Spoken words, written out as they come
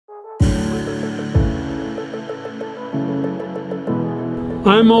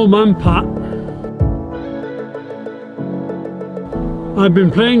I'm Old Man Pat. I've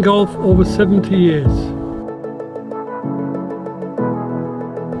been playing golf over 70 years.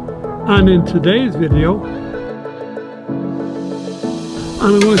 And in today's video,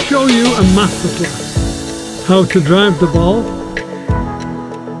 I'm going to show you a masterclass. How to drive the ball,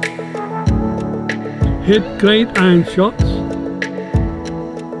 hit great iron shots,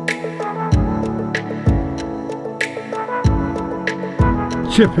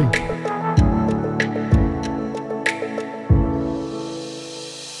 chipping.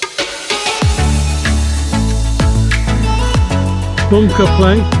 Bunker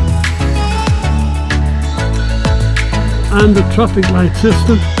play and the traffic light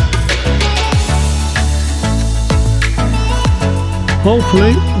system.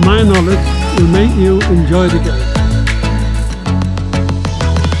 Hopefully my knowledge will make you enjoy the game.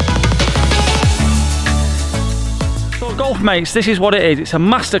 So golf mates, this is what it is. It's a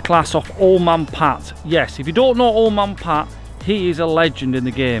masterclass off Old Man Pat. Yes, if you don't know Old Man Pat, he is a legend in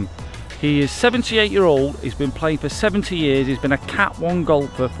the game. He is 78-year-old, he's been playing for 70 years, he's been a Cat 1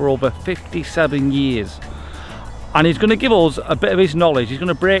 golfer for over 57 years. And he's going to give us a bit of his knowledge, he's going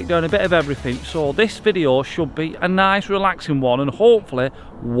to break down a bit of everything. So this video should be a nice relaxing one, and hopefully,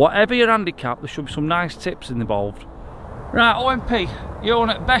 whatever your handicap, there should be some nice tips involved. Right, OMP, you're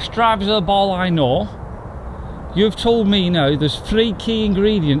one of the best drivers of the ball I know. You've told me now there's 3 key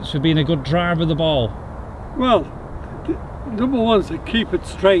ingredients for being a good driver of the ball. Well, number one is to keep it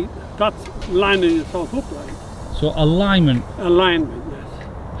straight. That's lining yourself up right. So alignment. Alignment,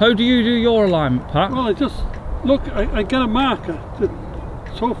 yes. How do you do your alignment, Pat? Well, I just look. I get a marker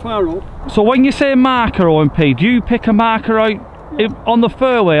so far up. So when you say marker, OMP, do you pick a marker out on the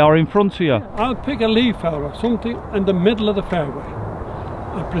fairway or in front of you? Yeah, I'll pick a leaf out or something in the middle of the fairway.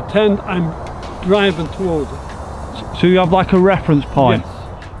 I pretend I'm driving towards it. So you have like a reference point.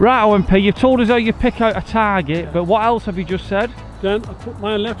 Yes. Right, OMP, you've told us how you pick out a target, but what else have you just said? Then I put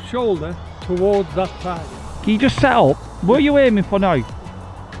my left shoulder towards that target. Can you just set up? Where are you aiming for now?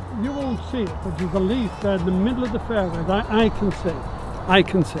 You won't see it, but there's a leaf there in the middle of the fairway that I can see. I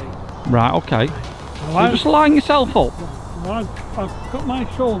can see. Right, okay. So you just line yourself up. I've got my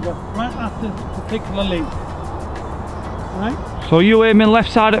shoulder right at this particular leaf. Right? So you aiming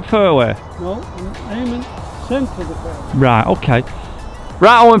left side at fairway? No, I'm aiming centre of the fairway. Right, okay.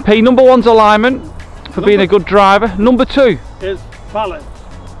 Right, OMP, number one's alignment for being a good driver. Number 2 is balance.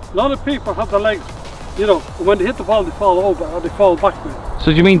 A lot of people have their legs, you know, when they hit the ball they fall over or they fall backward.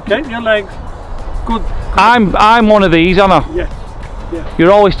 So do you mean get your legs good? I'm one of these, aren't I? Yes, yes.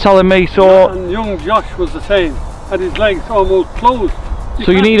 You're always telling me so. And young Josh was the same, had his legs almost closed.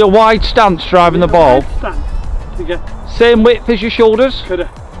 So you need a wide stance driving the ball. Wide stance to get same width as your shoulders.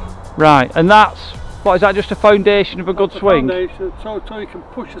 Correct. Right, and that's what is that? Just a foundation of a good swing. Foundation, so you can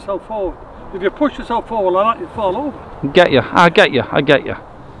push yourself forward. If you push yourself forward like that, you fall over. Get you, I get you, I get you.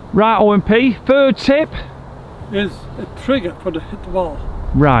 Right, OMP, third tip is a trigger for the hit the ball.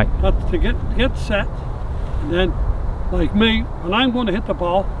 Right. That's to get set, and then, like me, when I'm going to hit the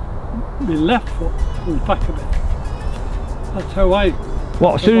ball, my left foot goes back a bit. That's how I.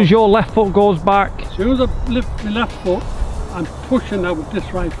 What? As soon as your left foot goes back. As soon as I lift my left foot, I'm pushing now with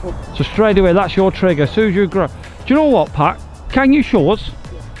this right foot. So straight away, that's your trigger. As soon as you grab. Do you know what, Pat? Can you show us?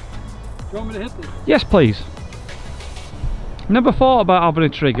 Do you want me to hit this? Yes, please. Never thought about having a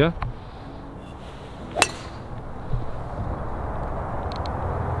trigger. It's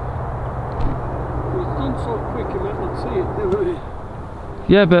done so quick you might not see it, do you?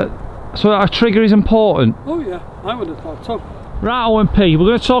 Yeah, but so a trigger is important. Oh yeah, I would have thought so. Right, OMP, we're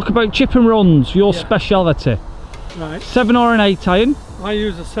going to talk about chip and runs, your speciality. Right. 7 or an 8 iron. I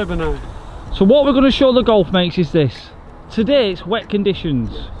use a 7 iron. So what we're going to show the golf mates is this. Today it's wet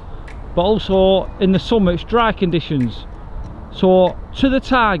conditions, but also in the summer it's dry conditions. So to the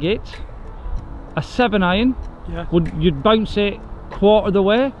target, a 7 iron, you'd bounce it quarter of the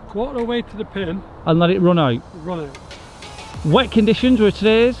way. Quarter of the way to the pin. And let it run out. Run out. Wet conditions where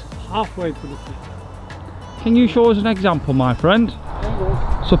today is? Halfway to the pin. Can you show us an example, my friend? There you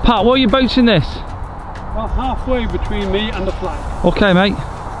go. So Pat, what are you bouncing this? Well, halfway between me and the flag. Okay, mate.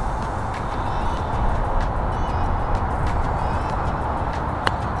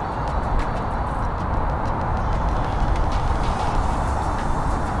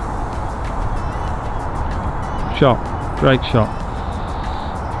 Shot, great shot.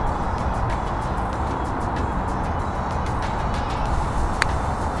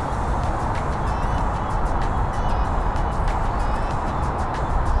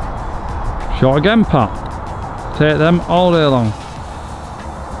 Shot again, Pat. Take them all day long.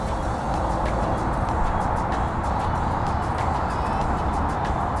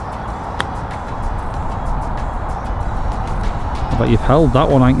 bet you've held that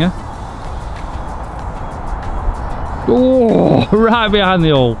one, ain't you? Oh, right behind the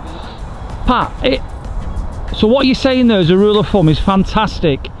hole. Pat, so what you're saying there as a rule of thumb is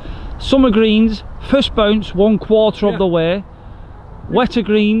fantastic. Summer greens, first bounce 1/4 of the way. Wetter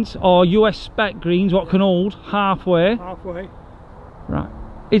greens or US spec greens, what can hold, halfway. Halfway. Right.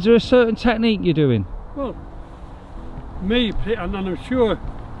 Is there a certain technique you're doing? Well, me, and I'm sure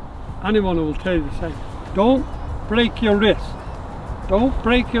anyone will tell you the same. Don't break your wrist. Don't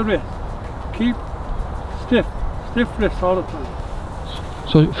break your wrist. Keep stiff wrist all the time.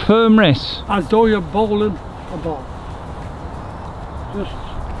 So firm wrists? As though you're bowling a ball. Just...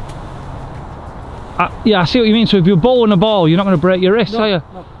 yeah, I see what you mean. So if you're bowling a ball, you're not going to break your wrist, are you?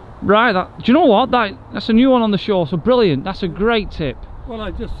 No. Right, do you know what? That's a new one on the show, so brilliant. That's a great tip. Well,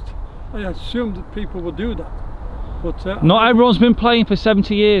 I assumed that people would do that. But not everyone's been playing for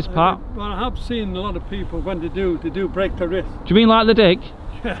 70 years, Pat. But I have seen a lot of people, when they do break their wrist. Do you mean like the dig?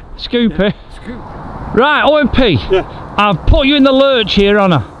 Yeah. Scoopy? Yeah, scoop. Right, OMP. Yeah. I've put you in the lurch here,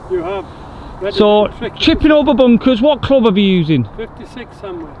 Anna. You have. So, chipping over bunkers, what club are you using? 56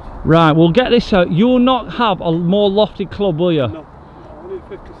 sandwich. Right, we'll get this out. You'll not have a more lofted club, will you? No, only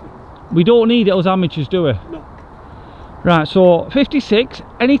 56. We don't need it as amateurs, do we? No. Right, so 56.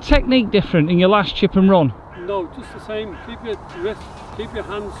 Any technique different in your last chip and run? No, just the same. Keep your wrist, keep your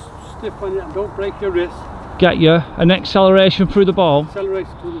hands stiff on you, and don't break your wrist. Get you an acceleration through the ball.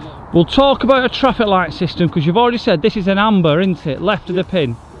 Acceleration through the ball. We'll talk about a traffic light system, because you've already said this is an amber, isn't it? Left of the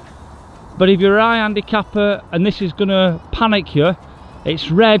pin. But if you're a high handicapper and this is going to panic you,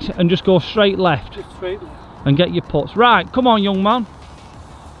 it's red and just go straight left. Just straight left. And get your putts. Right, come on, young man.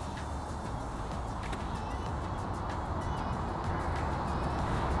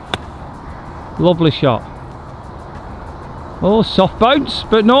 Lovely shot. Oh, soft bounce,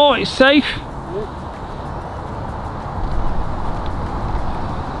 but no, it's safe.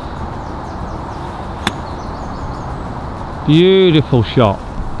 Beautiful shot.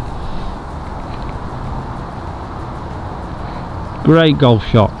 Great golf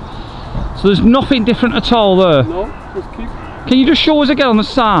shot. So there's nothing different at all there. No, just keep. Can you just show us again on the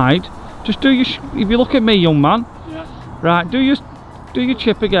side? Just do your. If you look at me, young man. Yeah. Right. Do your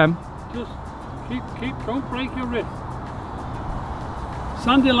chip again. Just keep. Don't break your wrist.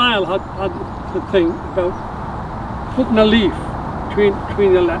 Sandy Lyle had the thing about putting a leaf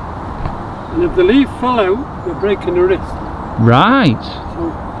between your left, and if the leaf fell out, you're breaking the wrist. Right.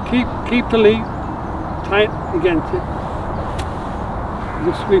 So keep the leaf tight against it.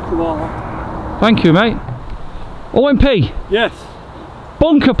 Just sweep the ball off. Thank you, mate. OMP. Yes.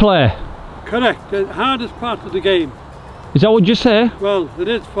 Bunker play. Correct. The hardest part of the game. Is that what you say? Well, it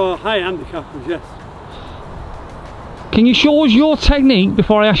is for high handicappers, yes. Can you show us your technique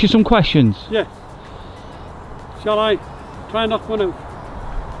before I ask you some questions? Yes. Shall I try and knock one out?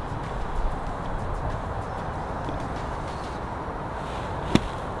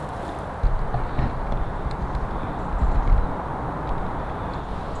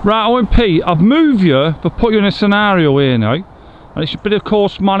 Right, OMP, I've moved you but put you in a scenario here now, and it's a bit of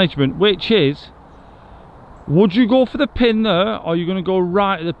course management, which is, would you go for the pin there, or are you going to go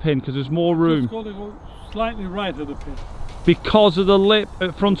right at the pin because there's more room? Just going to go slightly right of the pin. Because of the lip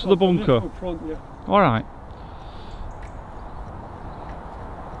at front of the bunker? Up front, yeah. Alright.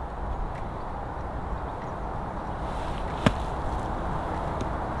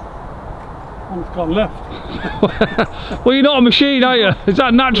 One's gone left. Well, you're not a machine, are you? Is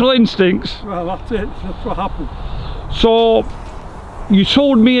that natural instincts? Well, that's it. That's what happened. So, you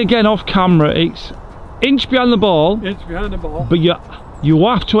told me again off camera, it's inch behind the ball. It's behind the ball. But you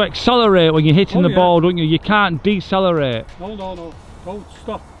have to accelerate when you're hitting the ball, don't you? You can't decelerate. No. Don't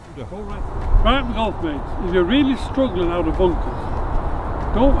stop. Go right. Right, golf mates. If you're really struggling out of bunkers,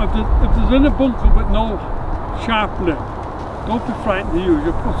 if there's in a bunker with no sharp lip, don't be frightened to use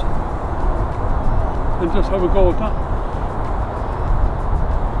your pussy. And just have a go at that.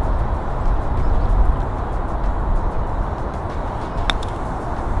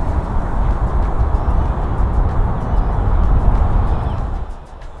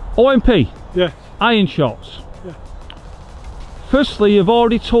 OMP. Yes. Iron shots. Yeah. Firstly, you've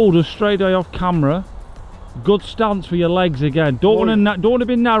already told us straight away off camera, good stance for your legs again. Don't want to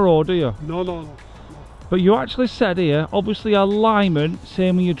be narrow, do you? No. But you actually said here, obviously alignment,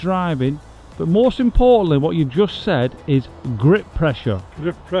 same when you're driving, but most importantly what you've just said is grip pressure.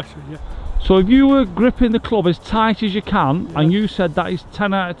 Grip pressure, yeah. So if you were gripping the club as tight as you can, yes, and you said that is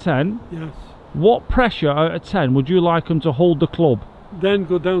 10 out of 10, yes, what pressure out of 10 would you like them to hold the club? Then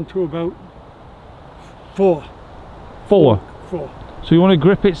go down to about 4. 4? 4. So you want to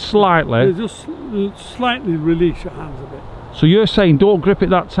grip it slightly? Yeah, just slightly release your hands a bit. So you're saying don't grip it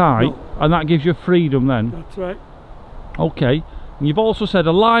that tight, No. and that gives you freedom then? That's right. Okay. And you've also said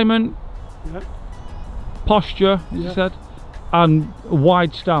alignment, Yeah. posture, as you said, and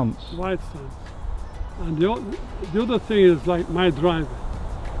wide stance. Wide stance. And the other thing is like my driver.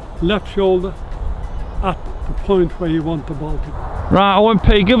 Left shoulder at the point where you want the ball to go. Right,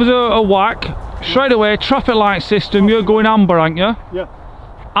 OMP, give us a whack. Straight away, traffic light system, you're going amber, aren't you? Yeah.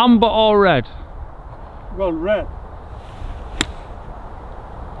 Amber or red? Well, red.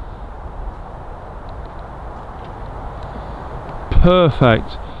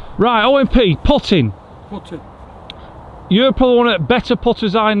 Perfect. Right, OMP, putting. Put it. You're probably one of the better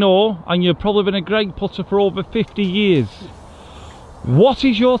putters I know, and you've probably been a great putter for over 50 years. What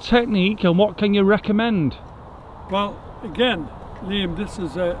is your technique and what can you recommend? Well, again, Liam, this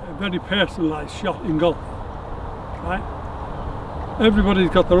is a very personalised shot in golf, right? Everybody's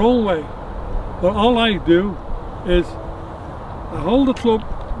got their own way, but all I do is I hold the club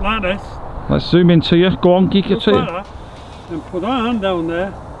like this. Let's zoom into you. Go on, geek it to Like you. that, and put our hand down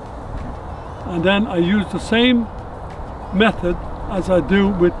there, and then I use the same method as I do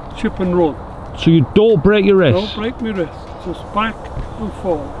with chip and run. So you don't break your wrist? Don't break my wrist, just back and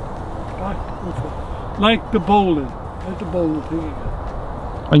forward, back and forward. Like the bowling thing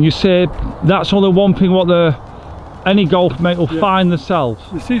again. And you say that's only one thing what any golf mate will find themselves.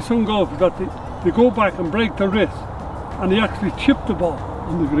 You see some golfers that they go back and break their wrist and they actually chip the ball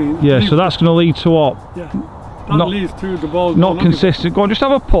on the green. Yeah, so that's going to lead to what? Yeah, that leads to the ball not going consistent. Go on, just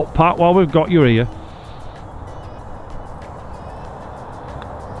have a putt, Pat, while we've got you here.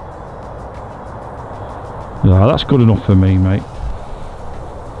 Yeah, that's good enough for me, mate.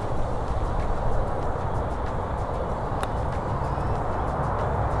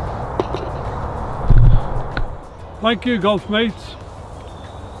 Thank you, golf mates.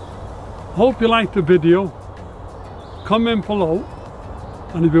 Hope you liked the video. Comment below,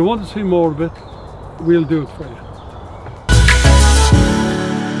 and if you want to see more of it, we'll do it for you.